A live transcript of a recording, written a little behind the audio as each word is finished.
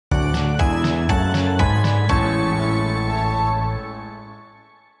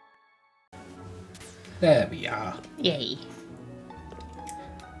There we are. Yay.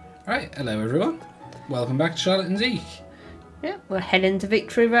 Right, hello everyone. Welcome back to Charlotte and Zeke. Yeah, we're heading to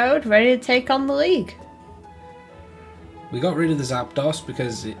Victory Road, ready to take on the League. We got rid of the Zapdos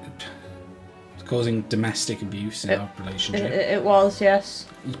because it's causing domestic abuse in our relationship. It was, yes.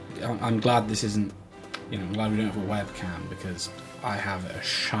 I'm glad this isn't, I'm glad we don't have a webcam because I have a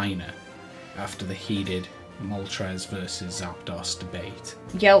shiner after the heated Moltres versus Zapdos debate.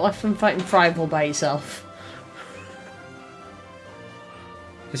 Yeah, left from fighting Frival by yourself.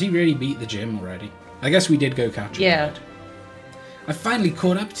 Has he really beat the gym already? I guess we did go catch him. Yeah. I finally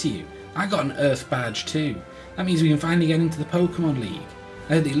caught up to you. I got an Earth badge too. That means we can finally get into the Pokémon League.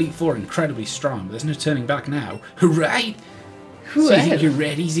 I heard the Elite Four are incredibly strong, but there's no turning back now. Hooray! Hooray! So you think you're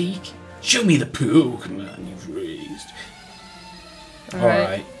ready, Zeke? Show me the Pokémon you've raised.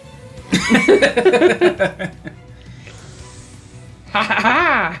 Alright. Ha ha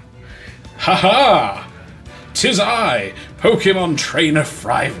ha! Ha ha! 'Tis I, Pokémon Trainer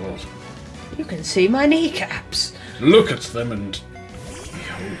Frival. You can see my kneecaps. Look at them and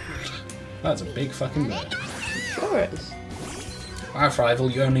behold. That's a big fucking bird. Sure is. Wow,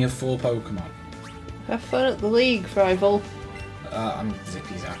 Frival, you only have 4 Pokemon. Have fun at the League, Frival. I'm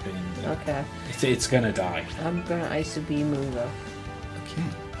zippy zapping. Okay. It's gonna die. I'm gonna Ice Beam move though. Okay.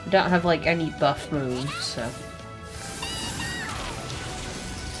 I don't have like any buff moves, so.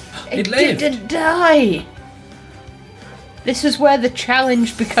 It lived. Didn't die! This is where the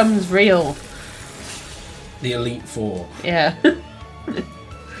challenge becomes real. The Elite Four. Yeah.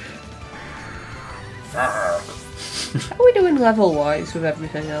 How How are we doing level-wise with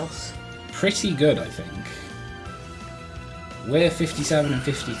everything else? Pretty good, I think. We're 57 and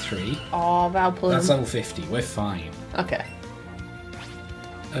 53. Oh, Valplume. That's level 50. We're fine. Okay.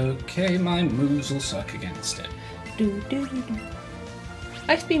 Okay, my moves will suck against it.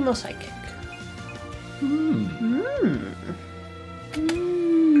 Ice Beam or Psychic?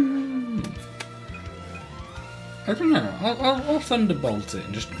 I don't know. I'll Thunderbolt it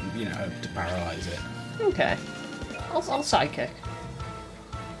and just, hope to paralyze it. Okay. I'll Psychic.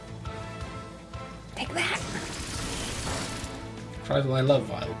 Take that! Frival, I love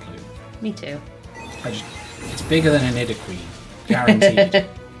Vileplume. Me too. It's bigger than an Nidoqueen. Guaranteed.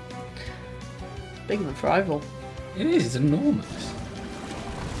 Bigger than Frival. It is. It's enormous.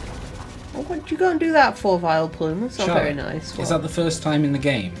 Well, what'd you go and do that for, Vileplume? That's not very nice. Is that the first time in the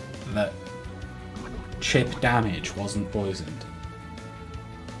game that chip damage wasn't poisoned?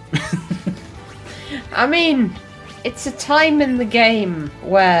 I mean, it's a time in the game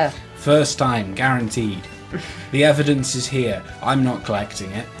where... First time, guaranteed. The evidence is here. I'm not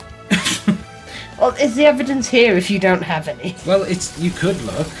collecting it. Well, is the evidence here if you don't have any? Well, you could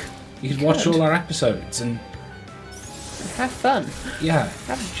look. You could watch all our episodes and... Have fun. Yeah.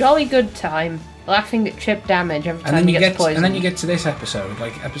 Have a jolly good time laughing at chip damage every time you get poisoned. And then you get to this episode,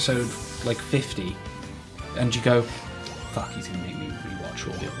 episode 50, and you go, fuck, he's going to make me rewatch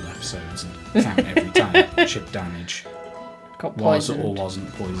all the other episodes and count every time chip damage Got was poisoned. or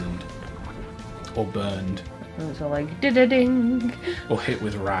wasn't poisoned. Or burned. And so like, ding. Or hit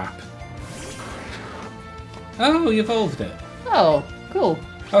with rap. Oh, you evolved it. Oh, cool.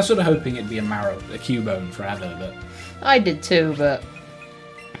 I was sort of hoping it'd be a Cubone forever, but... I did too, but...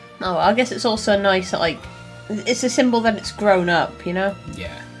 Oh, I guess it's also nice that, like... It's a symbol that it's grown up, you know?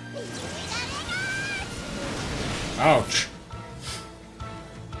 Yeah. Ouch.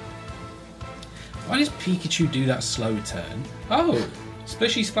 Why does Pikachu do that slow turn? Oh,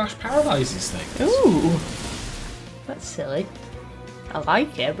 Splishy Splash paralyzes things. Ooh. That's silly. I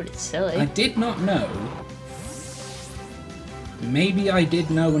like it, but it's silly. I did not know. Maybe I did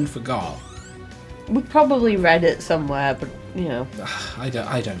know and forgot. We probably read it somewhere, but, I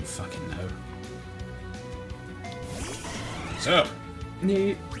don't fucking know. What's up?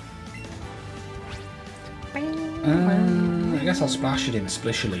 Yeah. I guess I'll splash at him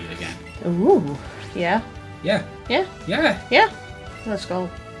splishily again. Ooh. Yeah. Yeah. Yeah. Yeah. Yeah. Let's go.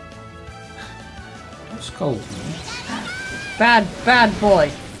 Don't scold me. Bad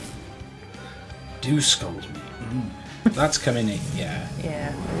boy. Do scold me. That's coming in, yeah.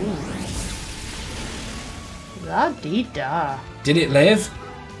 Yeah. La-dee-da. Did it live?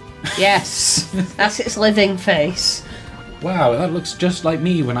 Yes. That's its living face. Wow, that looks just like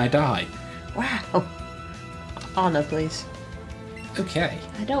me when I die. Wow. Honor, please. Okay.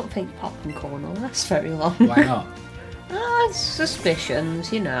 I don't think popcorn will last very long. Why not?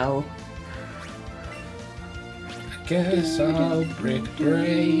 Suspicions, you know. I guess I'll break.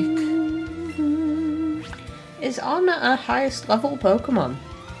 Is Honor our highest level Pokemon?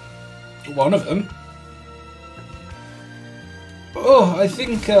 One of them. Oh, I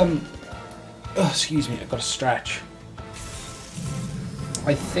think Oh, excuse me, I've got to stretch.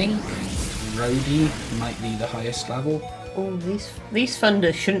 I think Rhodey might be the highest level. Oh, these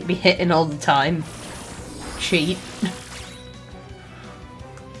thunders shouldn't be hitting all the time. Cheat.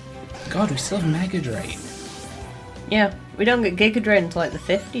 God, we still have Mega Drain. Yeah, we don't get Giga Drain until like the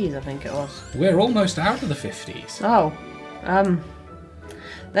 50s, I think it was. We're almost out of the 50s. Oh.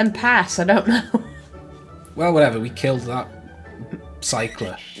 Then pass, I don't know. Well, whatever, we killed that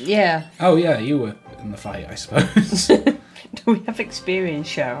cycler. Yeah. Oh yeah, you were in the fight, I suppose. Do we have experience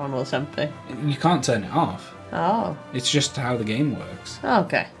share on or something? You can't turn it off. Oh. It's just how the game works.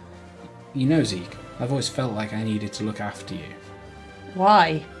 Okay. You know, Zeke, I've always felt like I needed to look after you.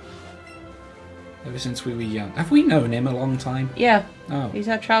 Why? Ever since we were young. Have we known him a long time? Yeah. Oh. He's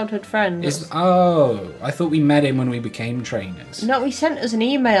our childhood friend. Oh, I thought we met him when we became trainers. No, he sent us an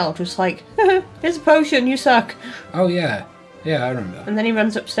email just like, here's a potion, you suck. Oh yeah. Yeah, I remember. And then he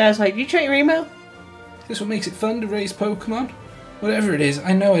runs upstairs like, did you check your email? This what makes it fun to raise Pokemon? Whatever it is,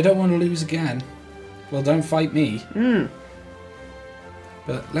 I know I don't want to lose again. Well, don't fight me. Hmm.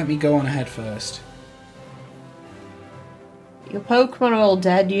 But let me go on ahead first. Your Pokemon are all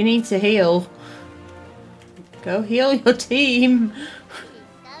dead, you need to heal. Go heal your team.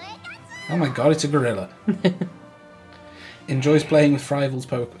 Oh my god, it's a gorilla. Enjoys playing with Frival's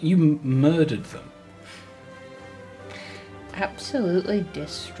Pokemon. You murdered them. Absolutely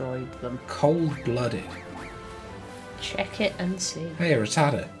destroyed them. Cold-blooded. Check it and see. Hey,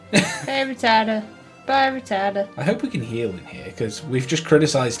 Rattata. Hey, Rattata. Bye, Rattata. I hope we can heal in here, because we've just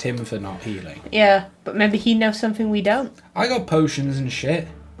criticised him for not healing. Yeah, but maybe he knows something we don't. I got potions and shit.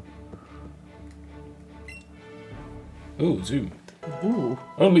 Ooh, zoom. Ooh.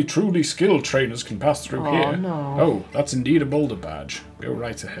 Only truly skilled trainers can pass through Oh, here. no. Oh, that's indeed a boulder badge. Go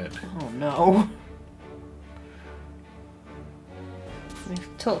right ahead. Oh no.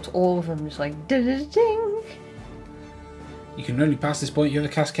 We've talked to all of them, just like ding. You can only pass this point you have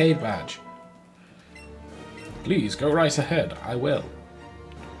a Cascade badge. Please, go right ahead. I will.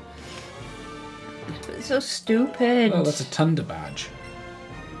 It's so stupid. Oh, that's a Thunder badge.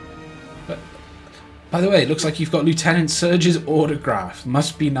 But, by the way, it looks like you've got Lieutenant Surge's autograph.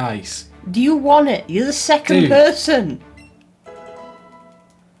 Must be nice. Do you want it? You're the second Dude. person.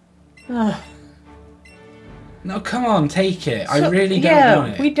 Ugh. No, come on, take it. I So- really don't yeah,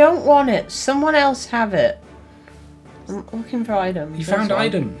 want it. we don't want it. Someone else have it. I'm looking for items. You that's found all.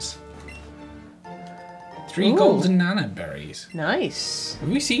 items. 3 Ooh. golden nana berries. Nice. Have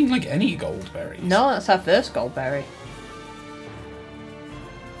we seen, like, any gold berries? No, that's our first goldberry.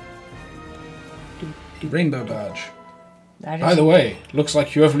 Rainbow badge. That is By the way, looks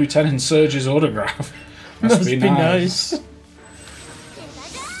like you have Lieutenant Surge's autograph. Must be nice.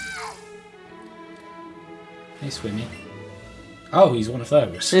 Hey, Swimmy. Oh, he's one of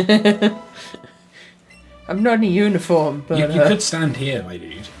those. you I'm not in a uniform, but you could stand here, my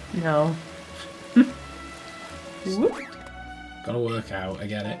dude. no. Whoop. Gotta work out, I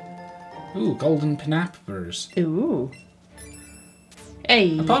get it. Ooh, golden pinappers. Ooh.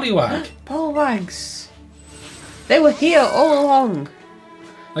 Hey. A Poliwag. Poliwags. They were here all along.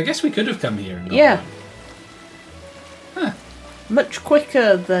 I guess we could have come here and got Yeah. one. Huh. Much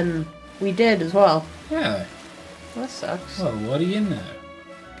quicker than we did as well. Yeah. That sucks. Well, what are you in there?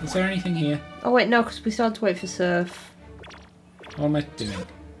 Is there anything here? Oh wait, no, because we still had to wait for Surf. What am I doing?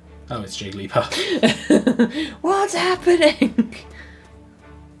 Oh, it's Jigglypuff. What's happening?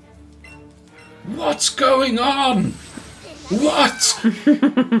 What's going on? What?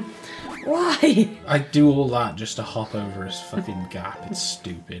 Why? I do all that just to hop over his fucking gap. It's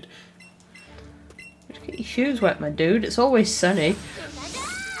stupid. Just get your shoes wet, my dude. It's always sunny.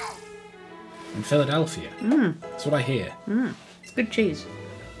 In Philadelphia. That's what I hear. It's good cheese.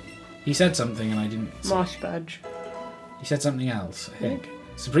 He said something and I didn't see. Marsh badge. He said something else, I think.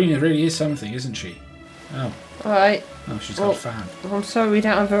 Sabrina really is something, isn't she? Oh. Alright. Oh, she's got a fan. I'm sorry we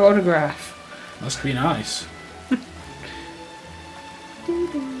don't have her autograph. Must be nice.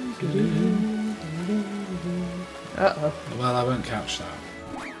 Uh-oh. Well, I won't catch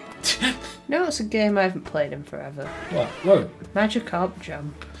that. No, it's a game I haven't played in forever. What? Whoa. Magikarp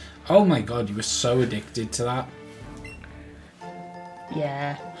Jump. Oh my god, you were so addicted to that.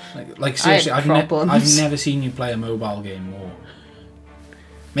 Yeah. Like seriously, I had I've problems. never seen you play a mobile game more.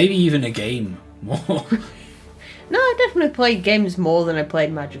 Maybe even a game more. No, I definitely played games more than I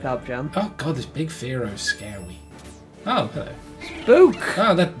played Magikarp Jump. Oh god, this big Fearow is scary. Oh, hello. Spook!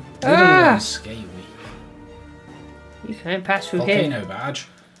 Oh, that little one's scary. You can't pass through here. Volcano badge.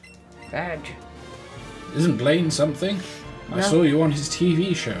 Badge. Isn't Blaine something? I No. saw you on his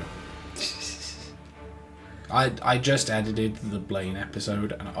TV show. I just edited the Blaine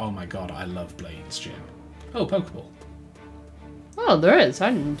episode, and oh my god, I love Blaine's gym. Oh, Pokeball. Oh, there is.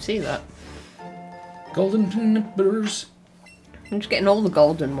 I didn't see that. Golden Nippers. I'm just getting all the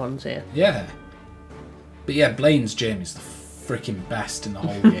golden ones here. Yeah. But yeah, Blaine's gym is the freaking best in the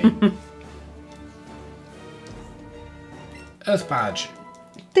whole game. Earth Badge.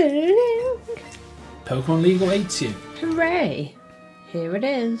 Pokemon League awaits you. Hooray! Here it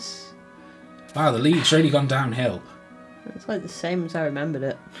is. Wow, the league's really gone downhill. It's like the same as I remembered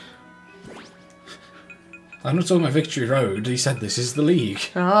it. I'm not talking about Victory Road. He said this is the league.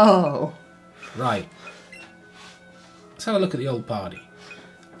 Oh. Right. Let's have a look at the old party.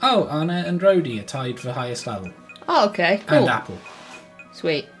 Oh, Anna and Rhodey are tied for highest level. Oh, okay. Cool. And Apple.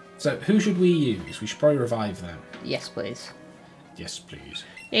 Sweet. So, who should we use? We should probably revive them. Yes, please. Yes, please.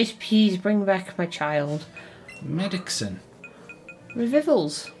 Yes, please, bring back my child. Medicine.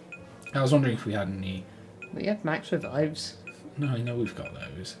 Revivals. I was wondering if we had any... We have max revives. No, I know we've got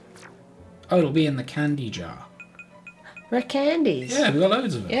those. Oh, it'll be in the candy jar. Rare candies. Yeah, we've got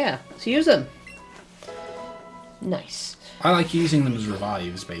loads of them. Yeah, let's use them. Nice. I like using them as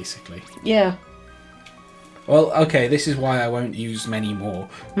revives, basically. Yeah. Well, okay, this is why I won't use many more.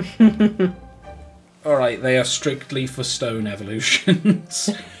 Alright, they are strictly for stone evolutions.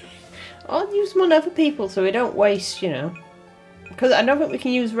 I'll use them on other people so we don't waste, you know. Because I don't think we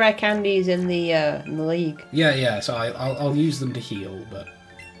can use rare candies in the league. Yeah, so I'll use them to heal, but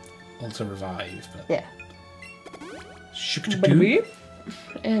also revive. But... Yeah. Shukadoo.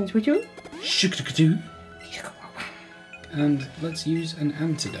 And with you? Shukadoo. And let's use an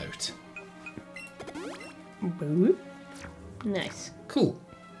antidote. Nice. Cool.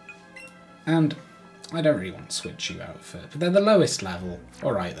 And I don't really want to switch you outfit, but they're the lowest level.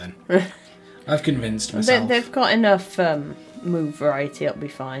 Alright then. I've convinced myself. They've got enough move variety, it'll be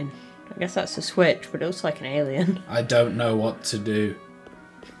fine. I guess that's a switch, but it looks like an alien. I don't know what to do.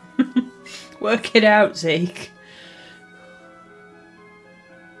 Work it out, Zeke.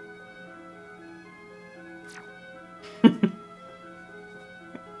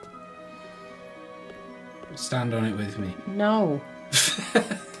 Stand on it with me. No.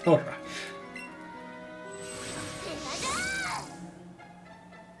 Alright.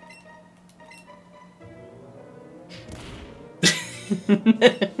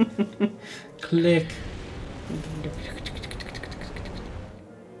 Click.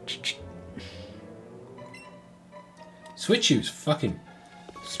 Switchu's fucking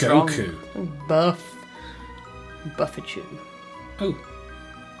Strong. Goku. Buff. Buffachu. Oh.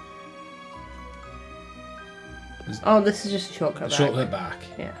 Oh, this is just a shortcut back. Shortcut back.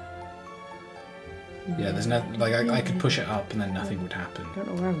 Yeah. Yeah, there's no... Like, I could push it up and then nothing would happen. I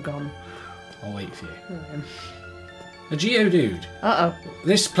don't know where I've gone. I'll wait for you. Oh, A Geodude. uh-oh.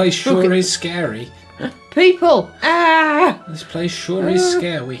 This place sure is scary. People! Ah! This place sure is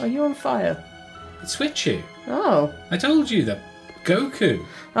scary. Are you on fire? It's Switchu. Oh. I told you that. Goku.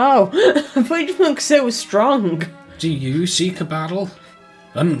 Oh. I thought you just meant because it was strong. Do you seek a battle?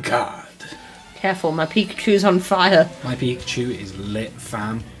 Unguard. Careful, my Pikachu's on fire. My Pikachu is lit,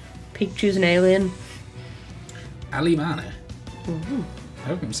 fam. Pikachu's an alien. Ali Manor. I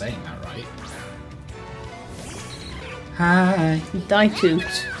hope I'm saying that right. Hi.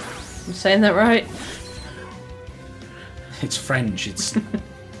 Ditute. I'm saying that right? It's French, it's...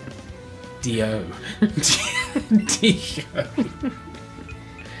 Dio. Dio.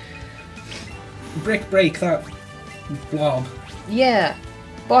 Brick break that blob. Yeah.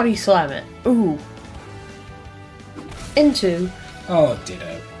 Body slam it. Ooh. Into. Oh,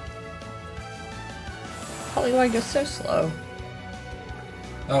 ditto. Poliwag, you're so slow.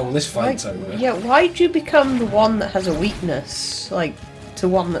 Oh, well, this fight's over. Yeah, why'd you become the one that has a weakness? Like, to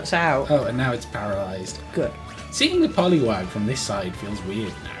one that's out? Oh, and now it's paralysed. Good. Seeing the Poliwag from this side feels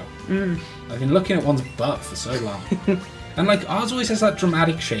weird now. I've been looking at one's butt for so long. And, like, ours always has that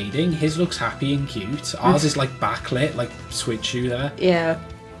dramatic shading. His looks happy and cute. Ours is, like, backlit, like Switchu there. Yeah.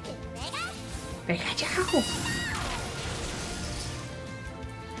 Pikachu!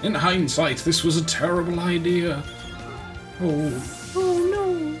 In hindsight, this was a terrible idea. Oh. Oh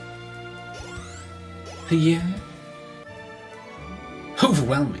no. Yeah.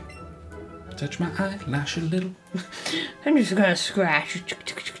 Overwhelming. Touch my eyelash a little. I'm just gonna scratch.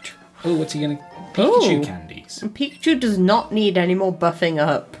 Oh, what's he gonna... Pikachu Oh. candies. Pikachu does not need any more buffing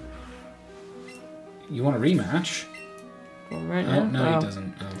up. You want a rematch? Well, right Oh, now? no, he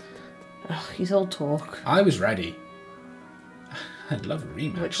doesn't. Oh. Ugh, he's all talk. I was ready. I'd love a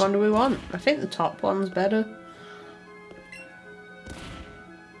rematch. Which one do we want? I think the top one's better.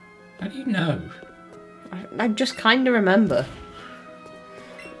 How do you know? I just kind of remember.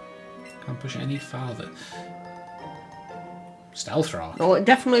 Can't push it any farther. Stealth rock. Well, it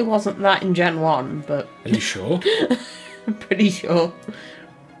definitely wasn't that in Gen 1, but... Are you sure? I'm pretty sure.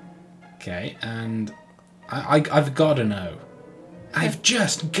 Okay, and I've got to know. I've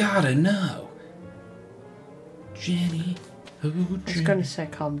just got to know. Jenny, oh Jenny. I was going to say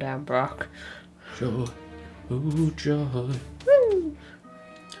calm down, Brock. Joy, oh joy. Woo.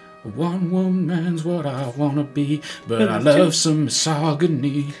 One woman's what I want to be, but I love some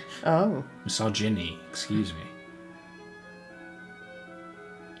misogyny. Oh. Misogyny, excuse me.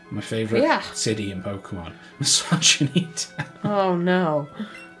 My favourite city in Pokemon. Misogyny Town. Oh no.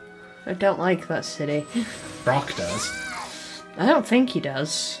 I don't like that city. Brock does. I don't think he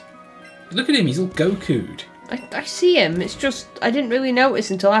does. Look at him, he's all Goku'd. I see him, it's just I didn't really notice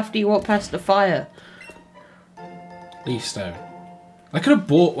until after you walked past the fire. Leaf Stone. I could have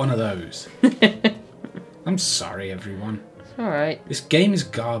bought one of those. I'm sorry, everyone. It's alright. This game is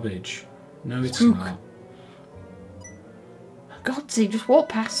garbage. No, it's not. Godsy, just walk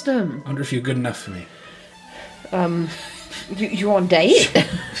past him. I wonder if you're good enough for me. You on date?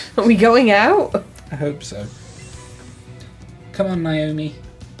 Are we going out? I hope so. Come on, Naomi.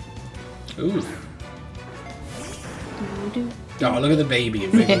 Ooh. Oh, look at the baby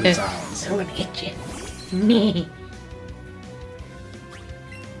and wiggle its arms. I'm gonna hit you. Me.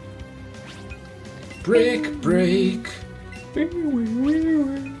 Brick break. You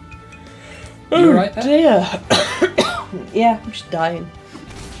alright there? Dear. Yeah, I'm just dying.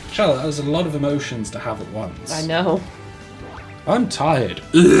 Charlotte, that was a lot of emotions to have at once. I know. I'm tired.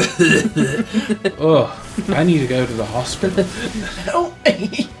 Oh, I need to go to the hospital. Help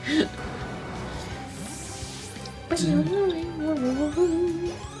me.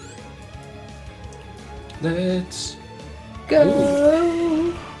 Let's go.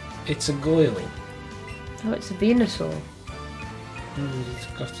 Ooh. It's a Goyle. Oh, it's a Venusaur. Ooh, it's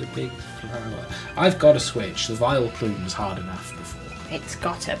got a big flower. I've got a switch. The Vileplume was hard enough before. It's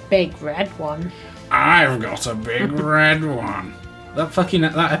got a big red one. I've got a big red one.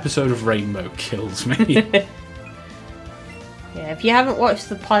 That episode of Rainbow kills me. Yeah, if you haven't watched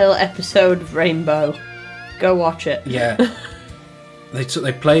the pilot episode of Rainbow, go watch it. Yeah. They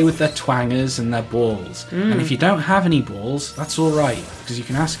play with their twangers and their balls. And if you don't have any balls, that's alright, because you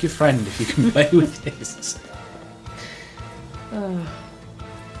can ask your friend if you can play with his. And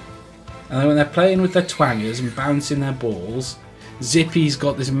then when they're playing with their twangers and bouncing their balls, Zippy's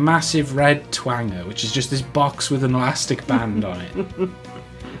got this massive red twanger, which is just this box with an elastic band on it.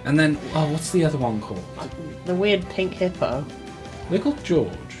 And then, what's the other one called? The weird pink hippo. They're called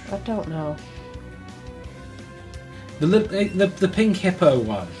George. I don't know. The pink hippo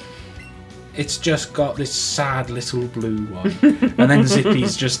one. It's just got this sad little blue one. And then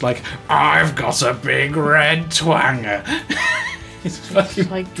Zippy's just like, I've got a big red twanger. It's fucking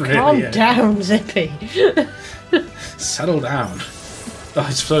like, brilliant. calm down, Zippy. Settle down. Oh,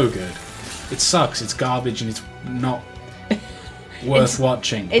 it's so good. It sucks, it's garbage, and it's not worth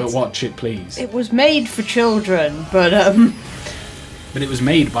watching. But watch it, please. It was made for children, but But it was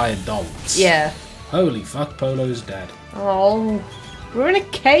made by adults. yeah. Holy fuck, Polo's dead. Oh, we're in a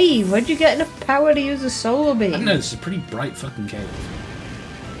cave. Where'd you get enough power to use a solar beam? I don't know, this is a pretty bright fucking cave.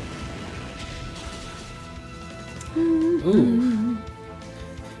 Ooh.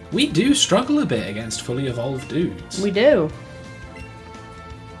 We do struggle a bit against fully evolved dudes. We do.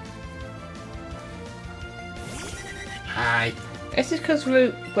 Hi. Is this because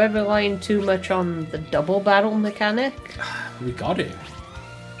we're relying too much on the double battle mechanic? We got it.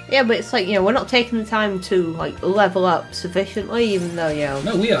 Yeah, but it's like, we're not taking the time to, like, level up sufficiently, even though,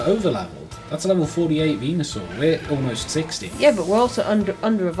 No, we are over-leveled. That's a level 48 Venusaur. We're almost 60. Yeah, but we're also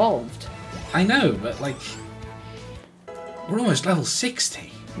under-evolved. I know, but, like, we're almost level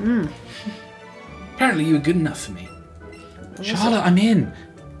 60. Apparently you were good enough for me. Charlotte, I'm in.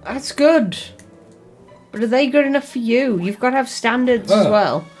 That's good. But are they good enough for you? You've got to have standards as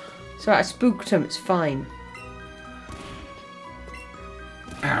well. So I spooked him, it's fine.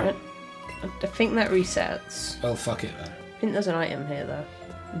 Ow. I think that resets. Well, fuck it then. I think there's an item here, though.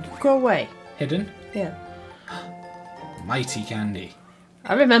 Go away. Hidden? Yeah. Mighty candy.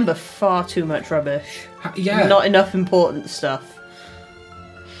 I remember far too much rubbish. Yeah. Not enough important stuff.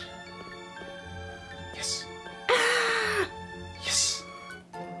 Yes. Yes.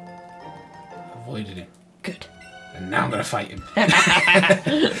 Avoided him. Good. And now I'm gonna fight him.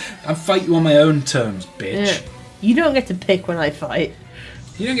 I'll fight you on my own terms, bitch. Yeah. You don't get to pick when I fight.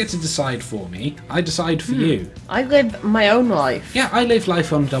 You don't get to decide for me. I decide for you. I live my own life. Yeah, I live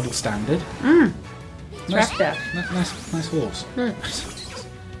life on double standard. Nice, Raptor. nice horse.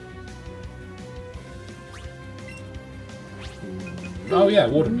 Oh yeah,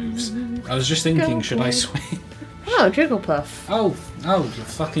 water moves. I was just thinking, should I swing? Oh, Jigglypuff. Oh, your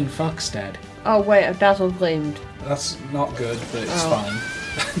fucking fuck's dead. Oh wait, I've Dazzle Gleamed. That's not good, but it's fine.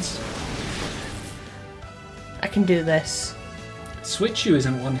 I can do this. Switch You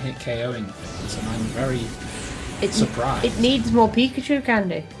isn't one-hit KOing things, and I'm very surprised. It needs more Pikachu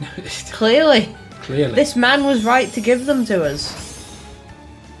candy. Clearly. Clearly. This man was right to give them to us.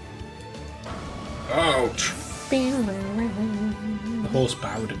 Ouch. The horse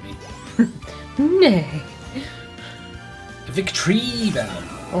bowed at me. Nay. Victory bell.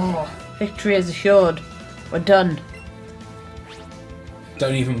 Oh, victory is assured. We're done.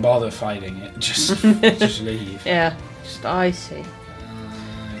 Don't even bother fighting it. Just leave. Yeah, just icy.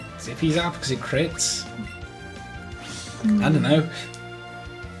 Zippy's up because it crits. I don't know.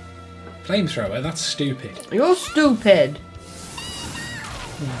 Flamethrower, that's stupid. You're stupid.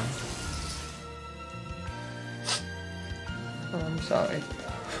 Oh, I'm sorry.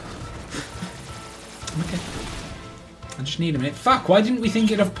 Okay. I just need a minute. Fuck, why didn't we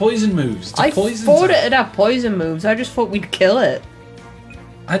think it'd have poison moves? I thought it'd have poison moves. I just thought we'd kill it.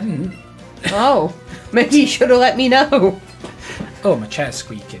 I didn't. Oh, maybe you should have let me know. Oh, my chair's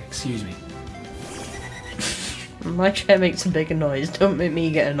squeaking. Excuse me. My chair makes a bigger noise. Don't make me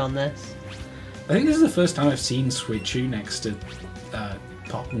get in on this. I think this is the first time I've seen Switchu next to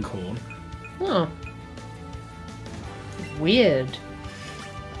Pop and Corn. Oh. Weird.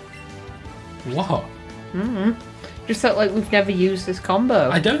 What? Just felt like we've never used this combo.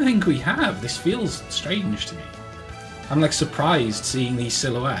 I don't think we have. This feels strange to me. I'm like surprised seeing these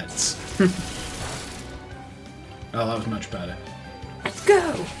silhouettes. Oh, that was much better. Let's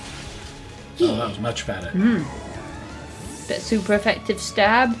go! Yeah. Oh, that was much better. Bit super effective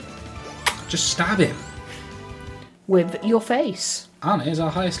stab. Just stab him. With your face. Anna is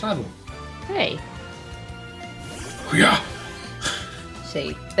our highest level. Hey. Yeah.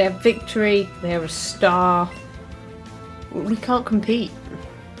 See, they have victory, they have a star. We can't compete.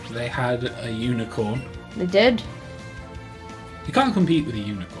 They had a unicorn. They did. You can't compete with a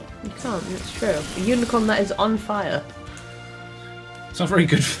unicorn. You can't, it's true. A unicorn that is on fire. It's not very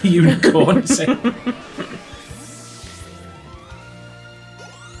good for the unicorn, is it? There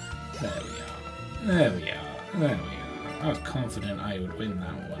we are. There we are. There we are. I was confident I would win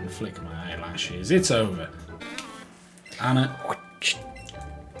that one. Flick my eyelashes. It's over. Anna.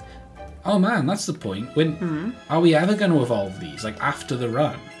 Oh man, that's the point. When are we ever going to evolve these? Like after the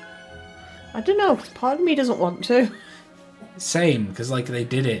run? I don't know. Part of me doesn't want to. Same, because like they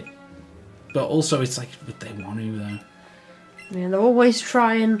did it, but also it's like, would they want to though? Yeah, they're always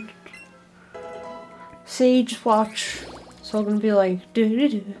trying. See, just watch. It's all gonna be like do do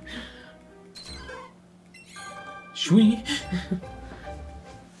do. Sweet.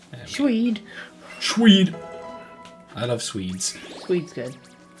 Swede. Swede. I love Swedes. Swede's good.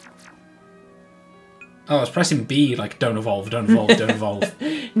 Oh, I was pressing B, like, don't evolve, don't evolve, don't evolve.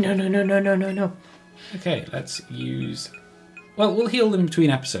 No. Okay, let's use... Well, we'll heal them between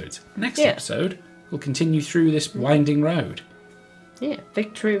episodes. Next episode, we'll continue through this winding road. Yeah,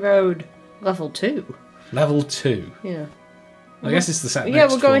 Victory Road level 2. Level 2. Yeah. I guess it's the set Yeah,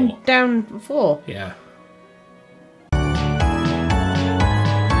 we're going down 4. Yeah.